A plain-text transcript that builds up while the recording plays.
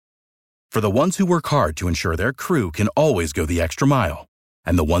For the ones who work hard to ensure their crew can always go the extra mile,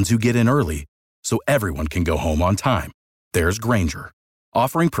 and the ones who get in early so everyone can go home on time, there's Grainger,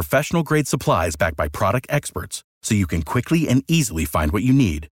 offering professional-grade supplies backed by product experts so you can quickly and easily find what you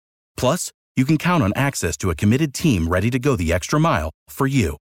need. Plus, you can count on access to a committed team ready to go the extra mile for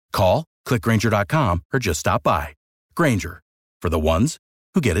you. Call, click Grainger.com, or just stop by. Grainger, for the ones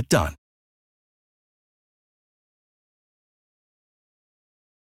who get it done.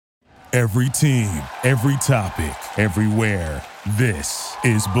 Every team, every topic, everywhere. This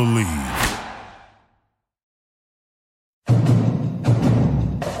is Believe.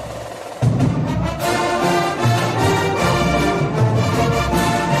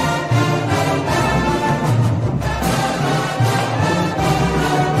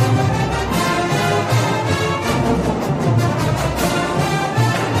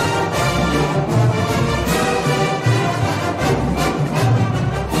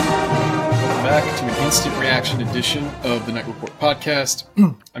 Instant reaction edition of the Night Report podcast.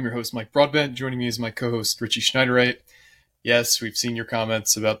 I'm your host, Mike Broadbent. Joining me is my co-host, Richie Schneiderite. Yes, we've seen your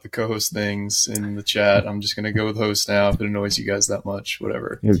comments about the co-host things in the chat. I'm just going to go with host now if it annoys you guys that much,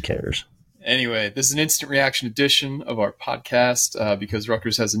 whatever. Who cares? Anyway, this is an instant reaction edition of our podcast because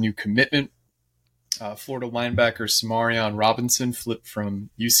Rutgers has a new commitment. Florida linebacker Samarian Robinson flipped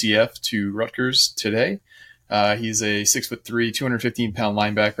from UCF to Rutgers today. He's a 6'3", 215-pound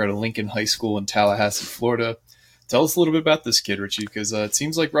linebacker out of Lincoln High School in Tallahassee, Florida. Tell us a little bit about this kid, Richie, because it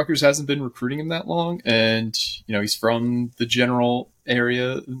seems like Rutgers hasn't been recruiting him that long, and he's from the general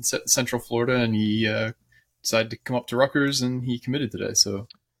area in Central Florida, and he decided to come up to Rutgers, and he committed today. So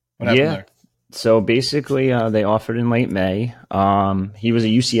what happened there? So basically, they offered in late May. He was a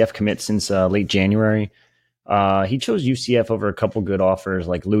UCF commit since late January. He chose UCF over a couple good offers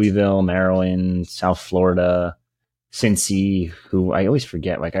like Louisville, Maryland, South Florida, Cincy, who I always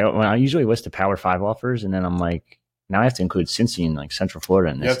forget. Like I usually list the Power 5 offers, and then I'm like, now I have to include Cincy and like Central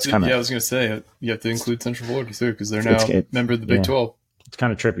Florida. And I was going to say you have to include Central Florida too because they're now a member of the Big 12. It's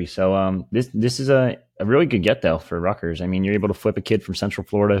kind of trippy. So this is a really good get though for Rutgers. I mean, you're able to flip a kid from Central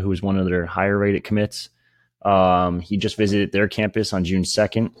Florida who was one of their higher rated commits. He just visited their campus on June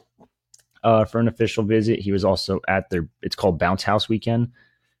 2nd. For an official visit. He was also at it's called Bounce House Weekend,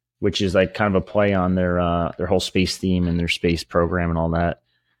 which is like kind of a play on their whole space theme and their space program and all that.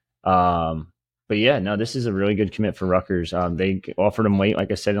 But yeah, no, this is a really good commit for Rutgers. They offered him late, like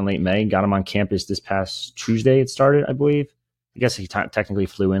I said, in late May, got him on campus this past Tuesday. It started, I believe. I guess he technically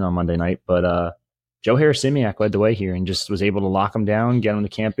flew in on Monday night, but Joe Harris-Simiak led the way here and just was able to lock him down, get him to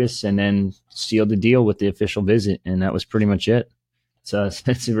campus, and then sealed the deal with the official visit. And that was pretty much it. So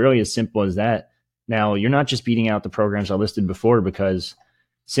it's really as simple as that. Now, you're not just beating out the programs I listed before because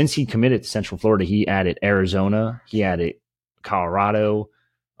since he committed to Central Florida, he added Arizona, he added Colorado,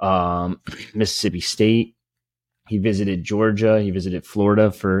 Mississippi State. He visited Georgia. He visited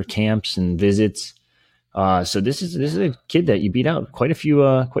Florida for camps and visits. So this is a kid that you beat out quite a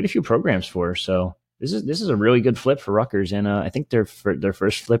few programs for. So this is a really good flip for Rutgers, and I think their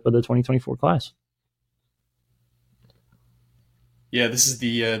first flip of the 2024 class. Yeah, this is the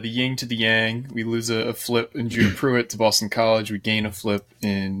yin to the yang. We lose a flip in Judah Pruitt to Boston College. We gain a flip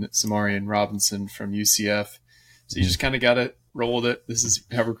in Samarian Robinson from UCF. So you just kind of got to roll with it. This is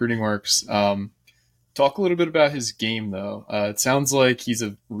how recruiting works. Talk a little bit about his game, though. It sounds like he's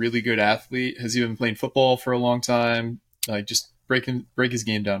a really good athlete. Has he been playing football for a long time? Just break his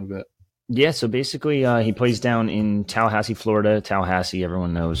game down a bit. Yeah, so basically he plays down in Tallahassee, Florida. Tallahassee,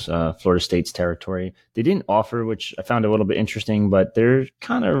 everyone knows, Florida State's territory. They didn't offer, which I found a little bit interesting, but they're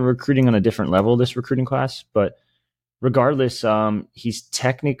kind of recruiting on a different level, this recruiting class. But regardless, he's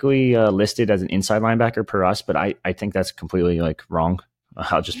technically listed as an inside linebacker per us, but I think that's completely wrong.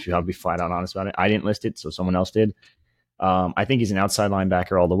 I'll be flat out honest about it. I didn't list it, so someone else did. I think he's an outside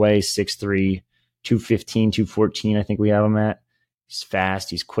linebacker all the way, 6'3", 215, 214, I think we have him at. He's fast.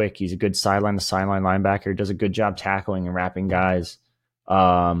 He's quick. He's a good sideline-to-sideline linebacker. Does a good job tackling and wrapping guys.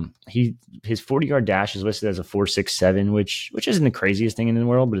 His 40-yard dash is listed as a 4.67, which isn't the craziest thing in the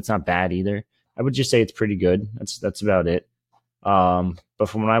world, but it's not bad either. I would just say it's pretty good. That's about it. But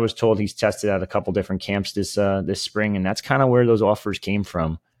from what I was told, he's tested at a couple different camps this spring, and that's kind of where those offers came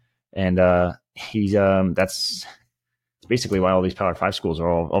from. And that's basically why all these Power 5 schools are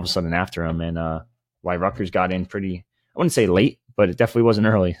all of a sudden after him, and why Rutgers got in pretty. I wouldn't say late, but it definitely wasn't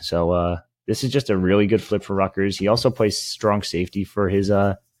early. So this is just a really good flip for Rutgers. He also plays strong safety for his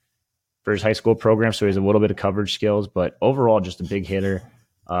high school program, so he has a little bit of coverage skills. But overall, just a big hitter,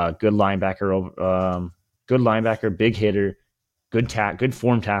 good linebacker, big hitter, good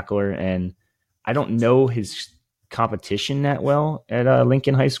form tackler. And I don't know his competition that well at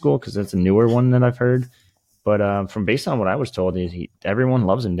Lincoln High School because that's a newer one that I've heard. But from based on what I was told, everyone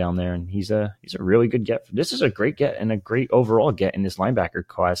loves him down there, and he's a really good get. This is a great get and a great overall get in this linebacker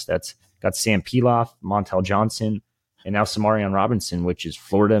class. That's got Sam Piloff, Montel Johnson, and now Samarian Robinson, which is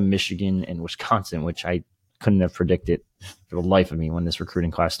Florida, Michigan, and Wisconsin, which I couldn't have predicted for the life of me when this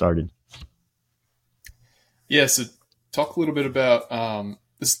recruiting class started. Yeah, so talk a little bit about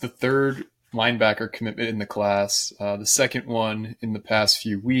this is the third linebacker commitment in the class, the second one in the past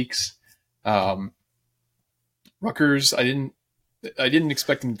few weeks. Rutgers, I didn't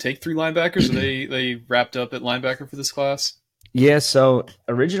expect them to take 3 linebackers. So they wrapped up at linebacker for this class. Yeah, so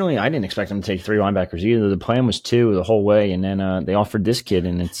originally I didn't expect them to take 3 linebackers either. The plan was 2 the whole way, and then they offered this kid,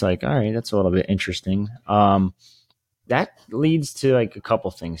 and it's like, all right, that's a little bit interesting. That leads to like a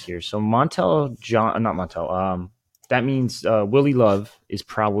couple things here. So that means Willie Love is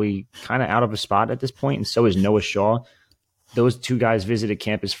probably kind of out of a spot at this point, and so is Noah Shaw. Those 2 guys visited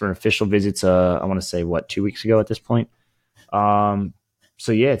campus for official visits, I want to say, 2 weeks ago at this point.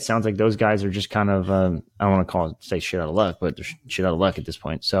 So, yeah, it sounds like those guys are just kind of, I don't want to say shit out of luck, but they're shit out of luck at this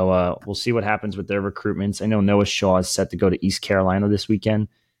point. So we'll see what happens with their recruitments. I know Noah Shaw is set to go to East Carolina this weekend.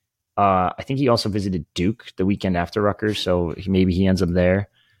 I think he also visited Duke the weekend after Rutgers, so maybe he ends up there.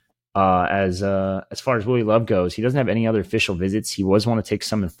 As far as Willie Love goes, he doesn't have any other official visits. He was want to take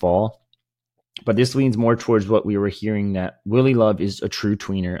some in fall. But this leans more towards what we were hearing, that Willie Love is a true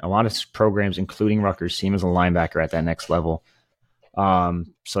tweener. A lot of programs, including Rutgers, see him as a linebacker at that next level.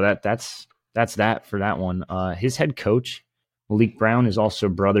 So that's that for that one. His head coach, Malik Brown, is also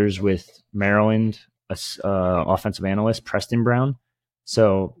brothers with Maryland offensive analyst Preston Brown.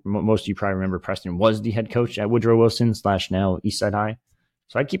 So most of you probably remember Preston was the head coach at Woodrow Wilson / now Eastside High.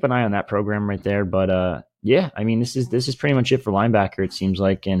 So I'd keep an eye on that program right there. But yeah, I mean, this is pretty much it for linebacker, it seems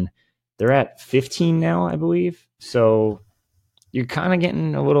like, and they're at 15 now, I believe. So you're kind of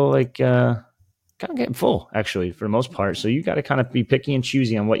getting a little like kind of getting full, actually, for the most part. So you got to kind of be picky and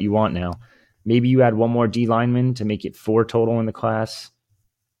choosy on what you want now. Maybe you add one more D lineman to make it 4 total in the class,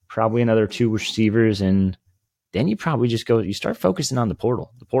 probably another 2 receivers, and then you probably just you start focusing on the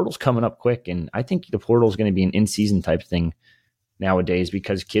portal. The portal's coming up quick, and I think the portal is going to be an in-season type thing nowadays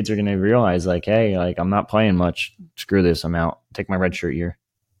because kids are going to realize, like, hey, like, I'm not playing much. Screw this. I'm out. Take my red shirt year.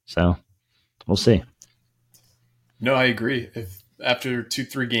 So we'll see. No, I agree. If after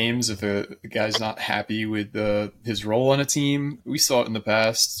 2-3 games, if a guy's not happy with his role on a team, we saw it in the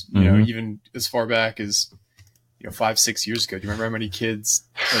past, you know, even as far back as, 5-6 years ago. Do you remember how many kids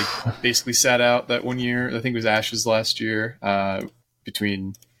basically sat out that one year? I think it was Ash's last year,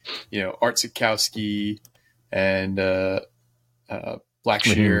 between, Art Sikowski and Blackshear.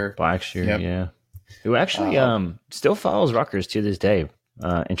 Blackshear, yeah. Who actually still follows Rutgers to this day,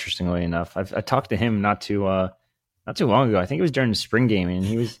 interestingly enough. I talked to him not too long ago. I think it was during the spring game, and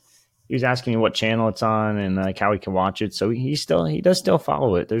he was asking me what channel it's on and like how he can watch it. So he does still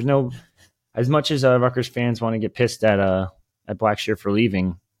follow it. There's no, as much as Rutgers fans want to get pissed at Blackshear for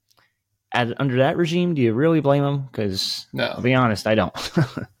leaving. Under that regime, do you really blame him? Because no. I'll be honest, I don't.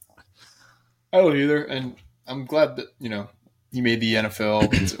 I don't either, and I'm glad that he made the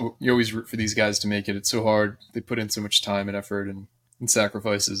NFL. You always root for these guys to make it. It's so hard. They put in so much time and effort and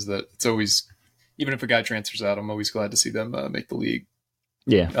sacrifices that it's always. Even if a guy transfers out, I'm always glad to see them make the league.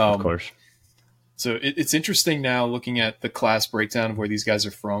 Yeah, of course. So it's interesting now looking at the class breakdown of where these guys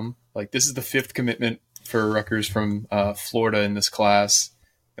are from. Like, this is the 5th commitment for Rutgers from Florida in this class.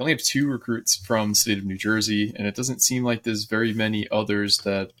 They only have 2 recruits from the state of New Jersey, and it doesn't seem like there's very many others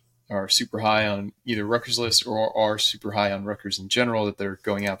that are super high on either Rutgers list or are super high on Rutgers in general that they're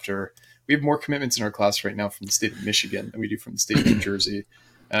going after. We have more commitments in our class right now from the state of Michigan than we do from the state of New Jersey.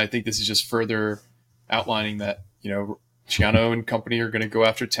 And I think this is just further outlining that, Chiano and company are going to go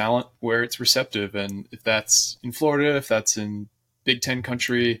after talent where it's receptive. And if that's in Florida, if that's in Big Ten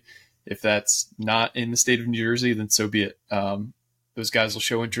country, if that's not in the state of New Jersey, then so be it. Those guys will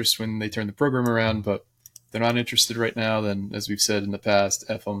show interest when they turn the program around, but if they're not interested right now, then as we've said in the past,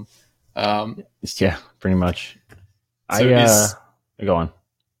 F them. Yeah, pretty much. So go on.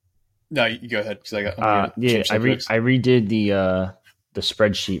 No, you go ahead. Cause I redid the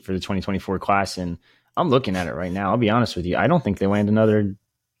spreadsheet for the 2024 class, and I'm looking at it right now. I'll be honest with you. I don't think they land another.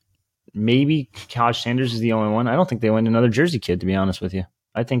 Maybe Taj Sanders is the only one. I don't think they land another Jersey kid, to be honest with you.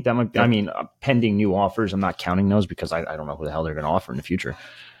 I think that might be, pending new offers. I'm not counting those because I don't know who the hell they're going to offer in the future.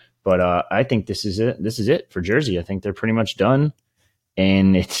 But I think this is it. This is it for Jersey. I think they're pretty much done.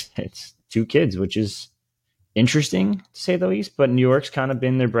 And it's 2 kids, which is interesting to say the least. But New York's kind of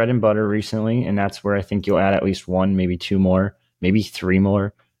been their bread and butter recently. And that's where I think you'll add at least 1, maybe 2 more, maybe 3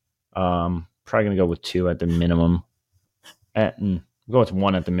 more. probably going to go with 2 at the minimum. Go with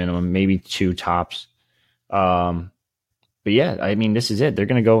 1 at the minimum, maybe 2 tops. But yeah, I mean, this is it. They're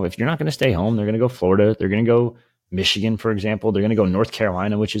going to go, if you're not going to stay home, they're going to go Florida. They're going to go Michigan, for example. They're going to go North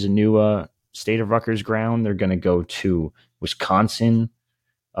Carolina, which is a new state of Rutgers ground. They're going to go to Wisconsin,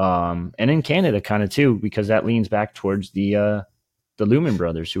 and in Canada kind of too, because that leans back towards the Lumen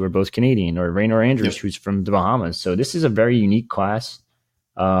brothers, who are both Canadian, or Raynor Andrews, who's from the Bahamas. So this is a very unique class,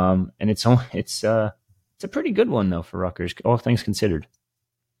 and it's a pretty good one though for Rutgers, all things considered.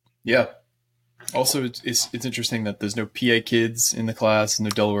 Yeah. Also, it's interesting that there's no PA kids in the class, no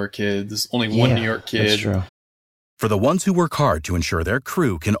Delaware kids. There's only one New York kid. That's true. For the ones who work hard to ensure their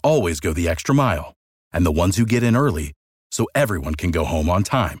crew can always go the extra mile, and the ones who get in early so everyone can go home on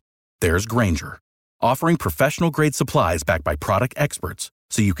time, there's Grainger, offering professional-grade supplies backed by product experts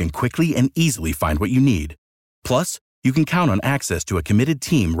so you can quickly and easily find what you need. Plus, you can count on access to a committed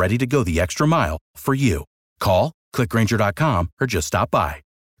team ready to go the extra mile for you. Call, click Grainger.com, or just stop by.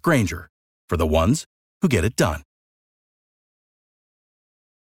 Grainger, for the ones who get it done.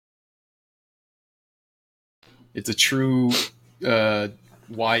 It's a true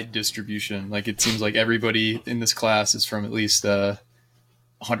wide distribution. Like, it seems like everybody in this class is from at least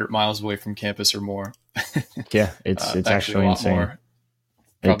 100 miles away from campus or more. Yeah, it's actually a lot insane. More.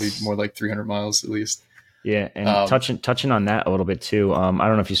 Probably more like 300 miles at least. Yeah, and touching on that a little bit too. I don't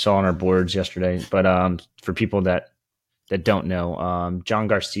know if you saw on our boards yesterday, but for people that don't know, John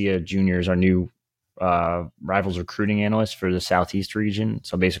Garcia Jr. is our new rivals recruiting analyst for the Southeast region.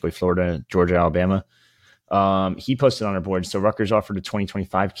 So basically Florida, Georgia, Alabama. He posted on our board. So Rutgers offered a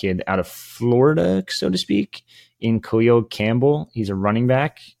 2025 kid out of Florida, so to speak, in Khalil Campbell. He's a running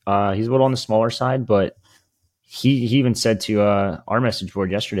back. He's a little on the smaller side, but he even said to our message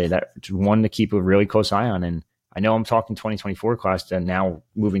board yesterday that it's one to keep a really close eye on. And I know I'm talking 2024 class and now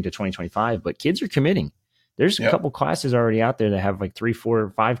moving to 2025, but kids are committing. There's a couple classes already out there that have like 3,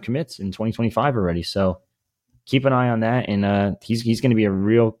 4, 5 commits in 2025 already. So keep an eye on that. And he's going to be a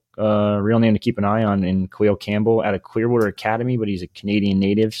real name to keep an eye on in Khalil Campbell at a Clearwater Academy, but he's a Canadian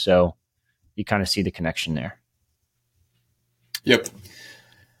native. So you kind of see the connection there. Yep.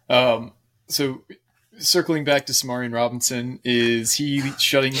 So circling back to Samarian Robinson, is he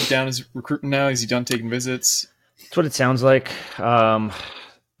shutting down his recruitment now? Is he done taking visits? That's what it sounds like.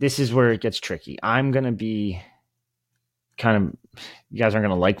 This is where it gets tricky. I'm going to be you guys aren't going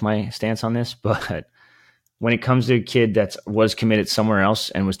to like my stance on this, but when it comes to a kid that was committed somewhere else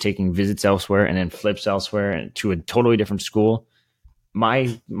and was taking visits elsewhere and then flips elsewhere and to a totally different school,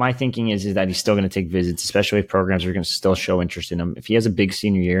 my thinking is that he's still going to take visits, especially if programs are going to still show interest in him. If he has a big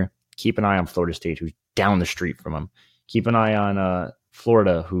senior year, keep an eye on Florida State, who's down the street from him. Keep an eye on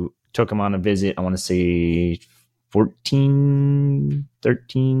Florida, who took him on a visit, I want to say 13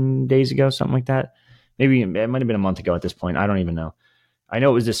 days ago, something like that. Maybe it might have been a month ago at this point. I don't even know. I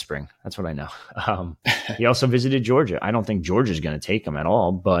know it was this spring. That's what I know. He also visited Georgia. I don't think Georgia's going to take him at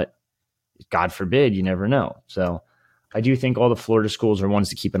all, but God forbid, you never know. So I do think all the Florida schools are ones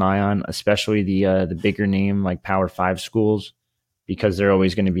to keep an eye on, especially the bigger name like Power 5 schools, because they're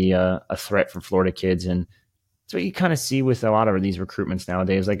always going to be a threat for Florida kids. And that's what you kind of see with a lot of these recruitments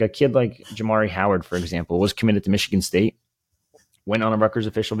nowadays. Like a kid like Jamari Howard, for example, was committed to Michigan State, went on a Rutgers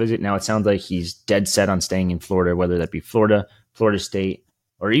official visit. Now it sounds like he's dead set on staying in Florida, whether that be Florida State,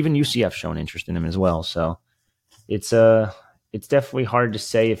 or even UCF showing interest in him as well. So it's definitely hard to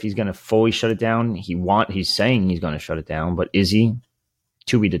say if he's going to fully shut it down. He's saying he's going to shut it down, but is he?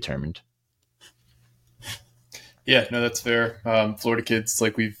 To be determined. Yeah, no, that's fair. Florida kids,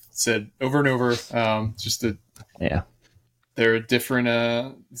 like we've said over and over, they're different.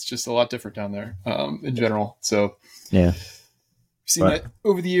 It's just a lot different down there in general. So yeah, we've seen that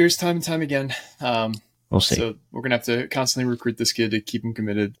over the years, time and time again. We'll see. So we're going to have to constantly recruit this kid to keep him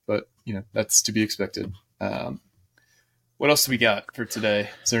committed, but that's to be expected. What else do we got for today?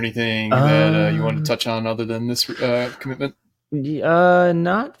 Is there anything that you want to touch on other than this commitment?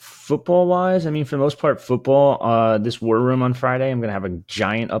 Not football wise. I mean, for the most part, football, this war room on Friday, I'm going to have a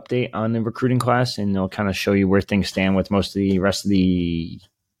giant update on the recruiting class, and they'll kind of show you where things stand with most of the rest of the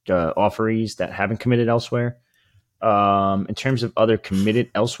offerees that haven't committed elsewhere. In terms of other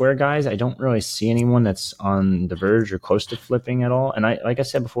committed elsewhere guys, I don't really see anyone that's on the verge or close to flipping at all. And like I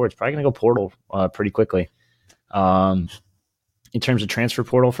said before, it's probably going to go portal pretty quickly. In terms of transfer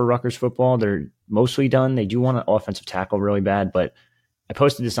portal for Rutgers football, they're mostly done. They do want an offensive tackle really bad, but I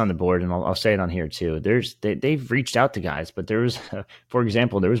posted this on the board, and I'll say it on here too. They've reached out to guys, but there was, for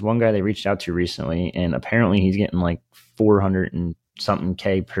example, there was one guy they reached out to recently, and apparently he's getting like 400 and something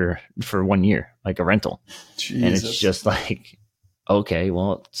K for 1 year, like a rental. Jesus. And it's just like, Okay,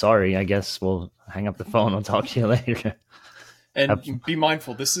 well, sorry. I guess we'll hang up the phone. I'll talk to you later. And be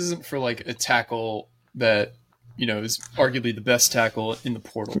mindful, this isn't for like a tackle that, is arguably the best tackle in the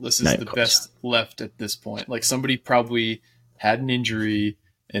portal. This No, is of the course. best left at this point. Like somebody probably had an injury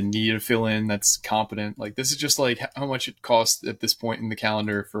and needed to fill in that's competent. Like this is just like how much it costs at this point in the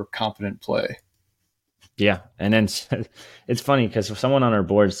calendar for competent play. Yeah, and then it's funny because someone on our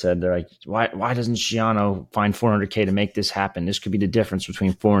board said they're like, why doesn't Shiano find 400K to make this happen? This could be the difference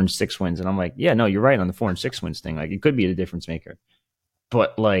between 4 and 6 wins. And I'm like, yeah, no, you're right on the 4 and 6 wins thing. Like it could be the difference maker,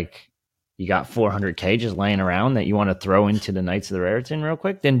 but like you got 400K just laying around that you want to throw into the Knights of the Raritan real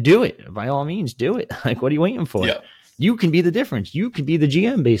quick, then do it. By all means, do it. Like what are you waiting for? Yeah. You can be the difference. You can be the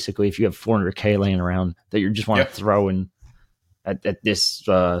GM basically if you have 400K laying around that you just want to throw in at this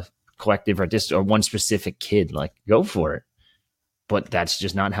collective or this or one specific kid. Like go for it. But that's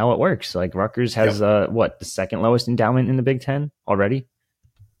just not how it works. Like Rutgers has the second lowest endowment in the Big Ten already,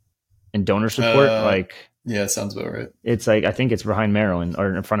 and donor support. Yeah, sounds about right. It's like I think it's behind Maryland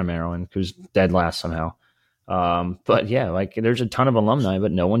or in front of Maryland, who's dead last somehow. But yeah, like there's a ton of alumni,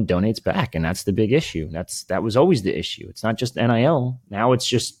 but no one donates back, and that's the big issue. That was always the issue. It's not just NIL. Now it's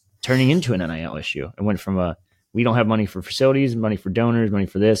just turning into an NIL issue. It went from we don't have money for facilities, money for donors, money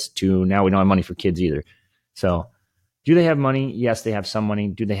for this, to now we don't have money for kids either. So do they have money? Yes, they have some money.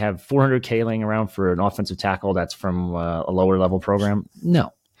 Do they have 400K laying around for an offensive tackle that's from a lower level program?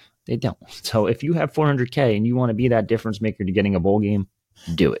 No, they don't. So if you have 400K and you want to be that difference maker to getting a bowl game,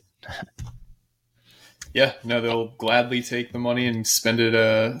 do it. Yeah, no, they'll gladly take the money and spend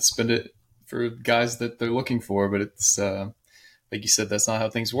it for guys that they're looking for. But it's like you said, that's not how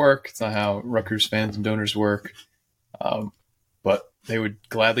things work. It's not how Rutgers fans and donors work. But they would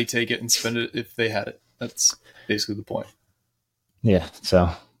gladly take it and spend it if they had it. That's basically the point. Yeah, so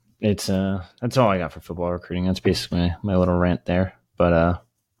it's that's all I got for football recruiting. That's basically my little rant there. But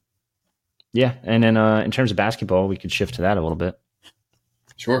yeah, and then in terms of basketball, we could shift to that a little bit.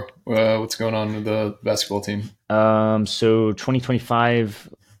 Sure. What's going on with the basketball team? So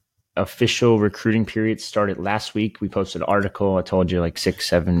 2025 official recruiting period started last week. We posted an article. I told you like 6,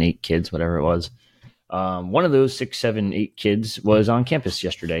 7, 8 kids, whatever it was. One of those 6, 7, 8 kids was on campus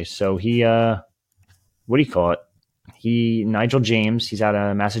yesterday. So he, what do you call it? Nigel James, he's out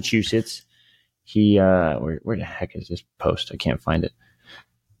of Massachusetts. He, where the heck is this post? I can't find it.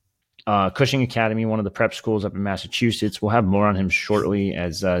 Cushing Academy, one of the prep schools up in Massachusetts. We'll have more on him shortly,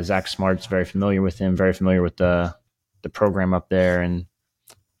 as Zach Smart's very familiar with him, very familiar with the program up there and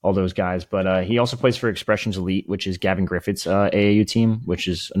all those guys. But he also plays for Expressions Elite, which is Gavin Griffith's AAU team, which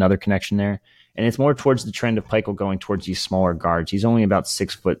is another connection there. And it's more towards the trend of Pikel going towards these smaller guards. He's only about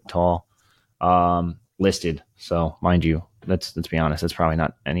 6 foot tall, listed. So mind you, let's be honest, that's probably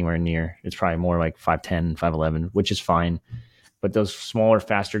not anywhere near. It's probably more like 5'10", 5'11", which is fine. But those smaller,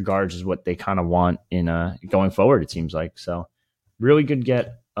 faster guards is what they kind of want in going forward, it seems like. So really good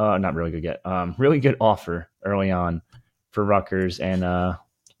really good offer early on for Rutgers. And I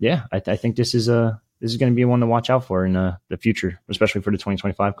think this is going to be one to watch out for in the future, especially for the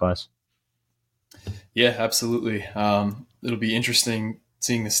 2025 class. Yeah, absolutely. It'll be interesting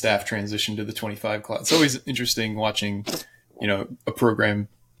seeing the staff transition to the 25 class. It's always interesting watching, a program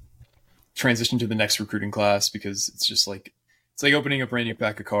transition to the next recruiting class, because it's just like, it's like opening a brand new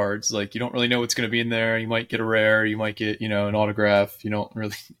pack of cards. Like you don't really know what's going to be in there. You might get a rare, you might get, an autograph. You don't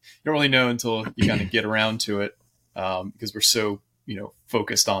really know until you kind of get around to it. Because we're so,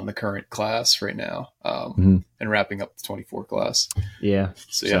 focused on the current class right now, and wrapping up the 24 class. Yeah.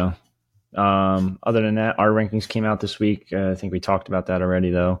 So other than that, our rankings came out this week. I think we talked about that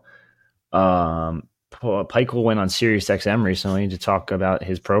already though. Pikel went on Sirius XM recently to talk about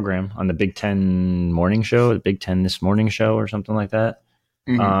his program on the Big Ten morning show, the Big Ten This Morning show or something like that.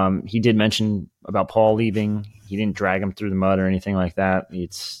 Mm-hmm. He did mention about Paul leaving. He didn't drag him through the mud or anything like that.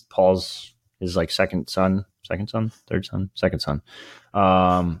 It's Paul's his like second son.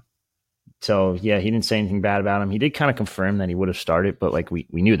 So yeah, he didn't say anything bad about him. He did kind of confirm that he would have started, but like we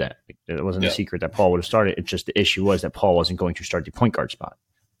knew that. It wasn't a secret that Paul would have started. It's just the issue was that Paul wasn't going to start the point guard spot.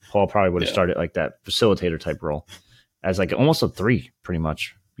 Paul probably would have started like that facilitator type role as like almost a 3 pretty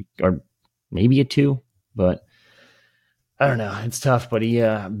much, or maybe a 2, but I don't know. It's tough, but he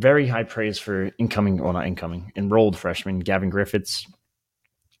very high praise for enrolled freshman Gavin Griffiths.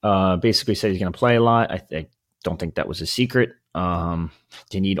 Basically said he's going to play a lot. I don't think that was a secret.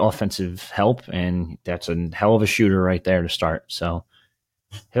 They need offensive help, and that's a hell of a shooter right there to start. So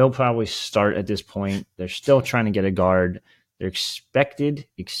he'll probably start at this point. They're still trying to get a guard. They're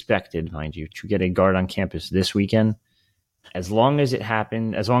expected, mind you, to get a guard on campus this weekend. As long as it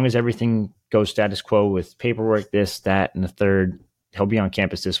happened, as long as everything goes status quo with paperwork, this, that, and the third, he'll be on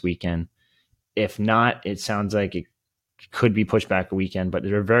campus this weekend. If not, it sounds like it could be pushed back a weekend, but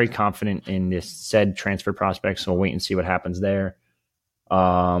they're very confident in this said transfer prospect, so we'll wait and see what happens there.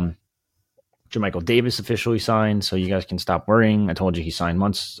 Jermichael Davis officially signed, so you guys can stop worrying. I told you he signed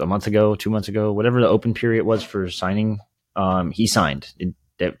a month ago, 2 months ago, whatever the open period was for signing. He signed.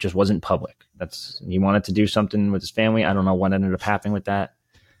 It just wasn't public. He wanted to do something with his family. I don't know what ended up happening with that.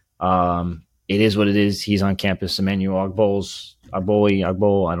 It is what it is. He's on campus. Emmanuel Agboli, I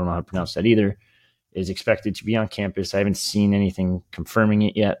don't know how to pronounce that either, is expected to be on campus. I haven't seen anything confirming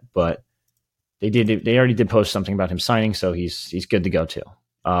it yet, but they already did post something about him signing, so he's good to go too.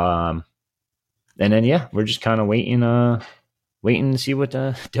 And then we're just kind of waiting to see what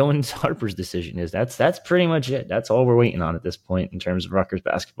Dylan Harper's decision is. That's pretty much it. That's all we're waiting on at this point in terms of Rutgers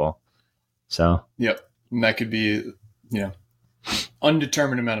basketball. So yep, and that could be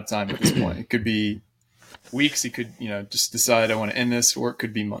undetermined amount of time at this point. It could be weeks. He could just decide I want to end this, or it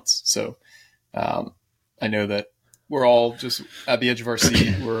could be months. So I know that we're all just at the edge of our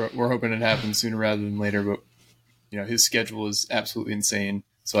seat. We're hoping it happens sooner rather than later, but his schedule is absolutely insane.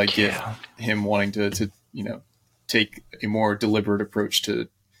 So I get him wanting to take a more deliberate approach to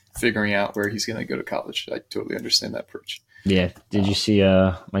figuring out where he's going to go to college. I totally understand that approach. Yeah. Did you see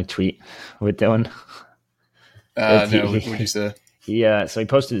my tweet with Dylan? No. What did you say? So he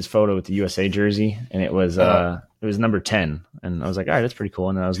posted his photo with the USA jersey, and it was number 10. And I was like, all right, that's pretty cool.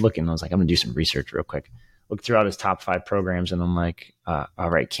 And then I was looking, and I was like, I'm going to do some research real quick. Look throughout his top 5 programs, and I'm like, all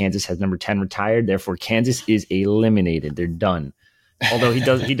right, Kansas has number 10 retired. Therefore, Kansas is eliminated. They're done. Although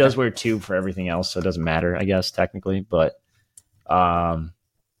he does wear 2 for everything else, so it doesn't matter, I guess, technically. But so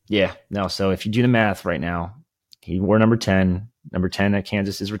if you do the math right now, he wore number 10. Number 10 at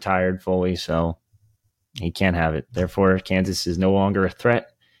Kansas is retired fully, so he can't have it. Therefore, Kansas is no longer a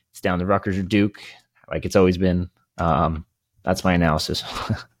threat. It's down to Rutgers or Duke, like it's always been. That's my analysis.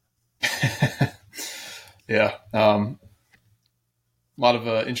 Yeah. A lot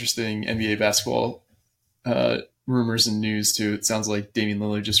of interesting NBA basketball rumors and news too. It sounds like Damian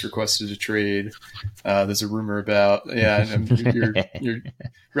Lillard just requested a trade. There's a rumor about you're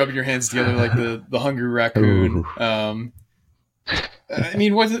rubbing your hands together like the hungry raccoon. I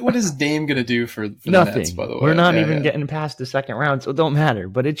mean, what is Dame going to do for the Nets, by the way? We're not even getting past the second round, so it don't matter.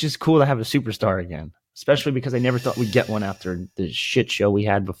 But it's just cool to have a superstar again, especially because I never thought we'd get one after the shit show we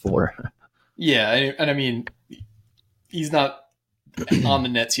had before. Yeah, and I mean, he's not on the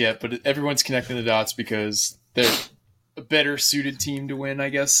Nets yet, but everyone's connecting the dots because they're a better suited team to win, I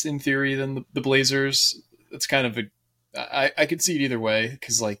guess, in theory, than the Blazers. It's kind of I could see it either way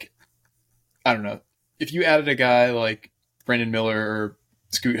because, I don't know. If you added a guy like Brandon Miller or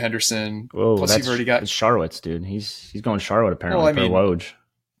Scoot Henderson, plus you've already got Charlotte's dude. He's going to Charlotte apparently for Woj.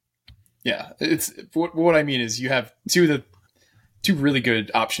 Yeah, it's what I mean is you have two really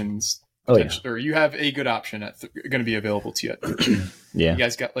good options. Or you have a good option going to be available to you. Yeah, you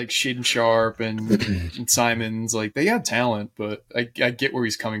guys got like Shaden Sharp and Simons. Like they got talent, but I get where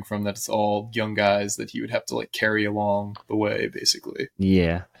he's coming from. That it's all young guys that he would have to carry along the way, basically.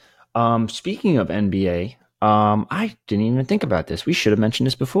 Yeah. Speaking of NBA, I didn't even think about this. We should have mentioned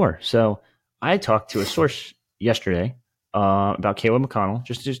this before. So I talked to a source yesterday about Caleb McConnell,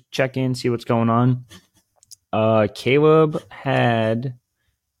 just to check in, see what's going on. Caleb had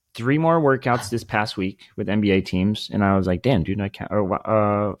 3 more workouts this past week with NBA teams, and I was like, "Damn, dude, I can't."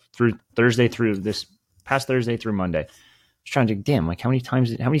 Through Thursday, past Thursday through Monday, I was trying to think, damn, how many teams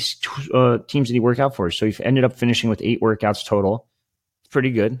did he work out for? So he ended up finishing with 8 workouts total. It's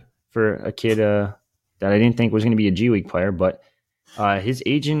pretty good for a kid that I didn't think was going to be a G League player, but his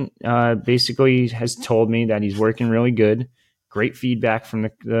agent basically has told me that he's working really good. Great feedback from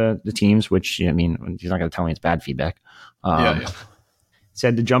the teams, which I mean, he's not going to tell me it's bad feedback. Yeah.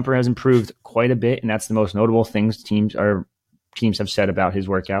 Said the jumper has improved quite a bit, and that's the most notable things teams have said about his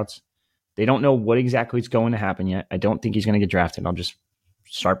workouts. They don't know what exactly is going to happen yet. I don't think he's going to get drafted. I'll just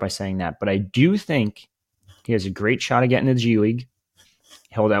start by saying that. But I do think he has a great shot at getting to the G League.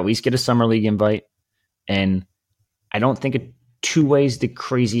 He'll at least get a summer league invite. And I don't think a 2-way is the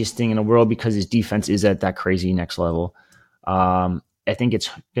craziest thing in the world because his defense is at that crazy next level. I think it's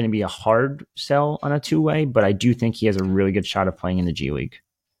going to be a hard sell on a 2-way, but I do think he has a really good shot of playing in the G League.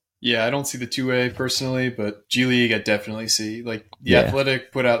 Yeah, I don't see the 2-way personally, but G League I definitely see. The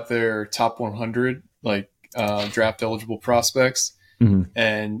Athletic put out their top 100 draft eligible prospects,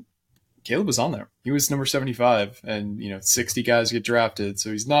 and Caleb was on there. He was number 75, and 60 guys get drafted,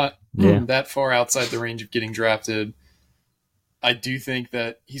 so he's not that far outside the range of getting drafted. I do think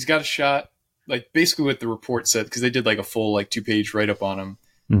that he's got a shot. Basically what the report said, because they did a full 2-page write-up on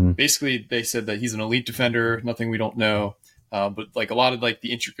him. Basically, they said that he's an elite defender, nothing we don't know. But like a lot of like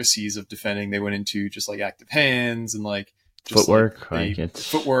the intricacies of defending, they went into just like active hands and like just footwork,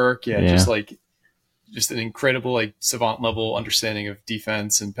 footwork. Yeah, just an incredible like savant level understanding of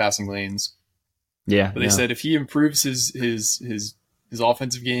defense and passing lanes. Yeah. But they said if he improves his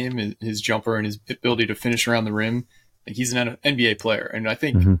offensive game, his jumper, and his ability to finish around the rim, like he's an NBA player. And I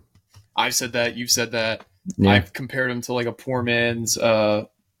think I've said that, you've said that. Yeah. I've compared him to like a poor man's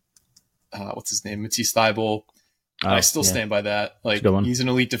what's his name, Matisse Thybulle. I still stand by that. Like he's an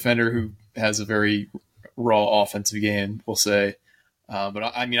elite defender who has a very raw offensive game, we'll say.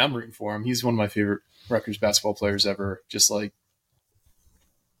 But I mean, I'm rooting for him. He's one of my favorite Rutgers basketball players ever. Just like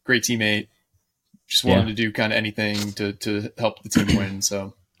great teammate. Just wanted to do kind of anything to help the team win.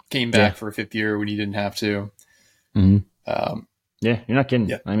 So came back for a fifth year when he didn't have to. Mm-hmm. You're not kidding.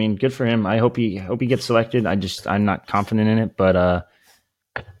 Yeah. I mean, good for him. I hope he gets selected. I'm not confident in it, but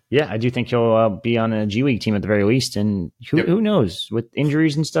I do think he'll be on a G League team at the very least. And who knows, with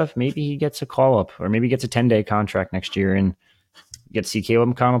injuries and stuff, maybe he gets a call up, or maybe he gets a 10-day contract next year and get to see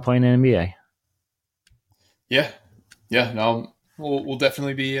Caleb McConnell playing in the NBA. Yeah. No, we'll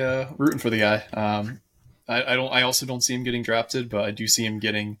definitely be rooting for the guy. I also don't see him getting drafted, but I do see him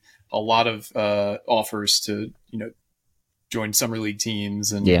getting a lot of offers to join summer league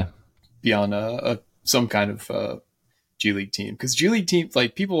teams and be on some kind of G League team. Because G League team,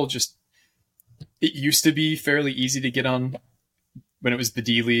 like people just, it used to be fairly easy to get on when it was the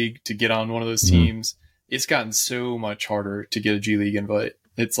D League to get on one of those teams. It's gotten so much harder to get a G League invite.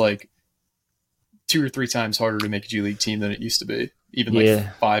 It's like 2 or 3 times harder to make a G League team than it used to be, even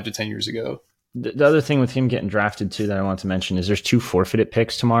like 5 to 10 years ago. The other thing with him getting drafted too that I want to mention is there's 2 forfeited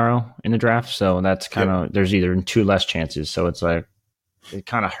picks tomorrow in the draft. So that's kind of, there's either 2 less chances. So it's like, it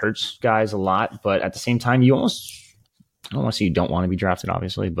kind of hurts guys a lot, but at the same time, I don't want to say you don't want to be drafted,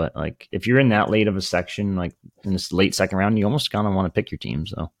 obviously, but like if you're in that late of a section, like in this late second round, you almost kind of want to pick your team.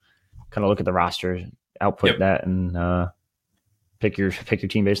 So kind of look at the roster, output that, and pick your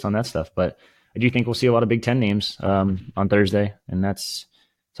team based on that stuff. But I do think we'll see a lot of Big Ten names on Thursday, and it's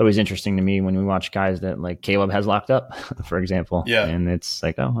always interesting to me when we watch guys that like Caleb has locked up, for example. Yeah. And it's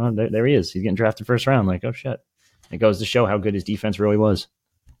like, oh, well, there he is. He's getting drafted first round. Like, oh, shit. It goes to show how good his defense really was.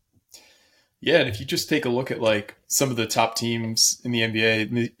 Yeah, and if you just take a look at like some of the top teams in the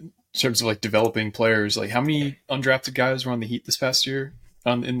NBA in terms of like developing players, like how many undrafted guys were on the Heat this past year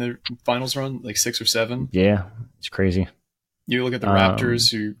in the finals run? Like 6 or 7? Yeah, it's crazy. You look at the Raptors,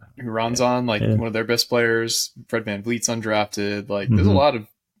 who Ron's on, like one of their best players, Fred VanVleet's undrafted. Like there's a lot of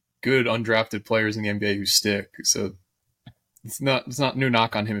good undrafted players in the NBA who stick. So it's not no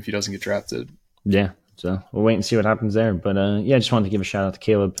knock on him if he doesn't get drafted. Yeah. So we'll wait and see what happens there. But I just wanted to give a shout out to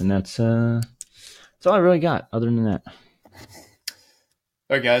Caleb, and that's all I really got other than that.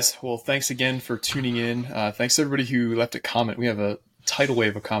 All right, guys. Well, thanks again for tuning in. Thanks to everybody who left a comment. We have a tidal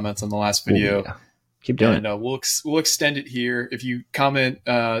wave of comments on the last video. Yeah. Keep doing it. We'll extend it here. If you comment,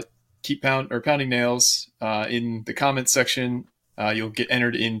 keep pounding nails in the comments section. You'll get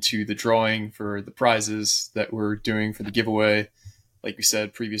entered into the drawing for the prizes that we're doing for the giveaway. Like we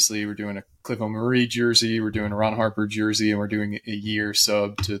said previously, we're doing a Cliff O'Marie jersey, we're doing a Ron Harper jersey, and we're doing a year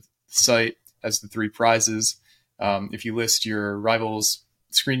sub to the site as the 3 prizes. If you list your rival's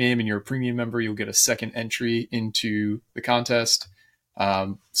screen name and you're a premium member, you'll get a second entry into the contest.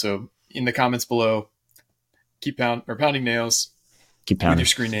 So in the comments below, keep pounding nails. Keep pounding. With your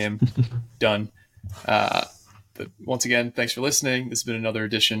screen name. Done. But once again, thanks for listening. This has been another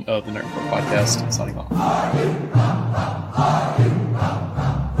edition of the Nerd Report Podcast. Signing off.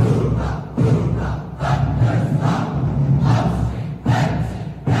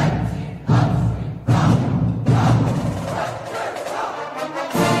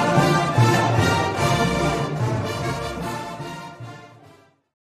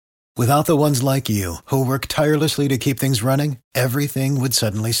 Without the ones like you, who work tirelessly to keep things running, everything would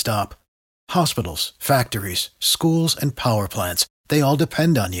suddenly stop. Hospitals, factories, schools, and power plants, they all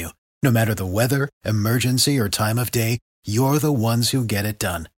depend on you. No matter the weather, emergency, or time of day, you're the ones who get it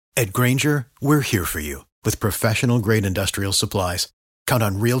done. At Grainger, we're here for you with professional-grade industrial supplies. Count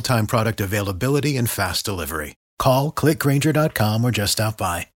on real-time product availability and fast delivery. Call, click Grainger.com, or just stop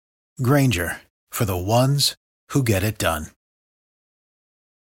by. Grainger, for the ones who get it done.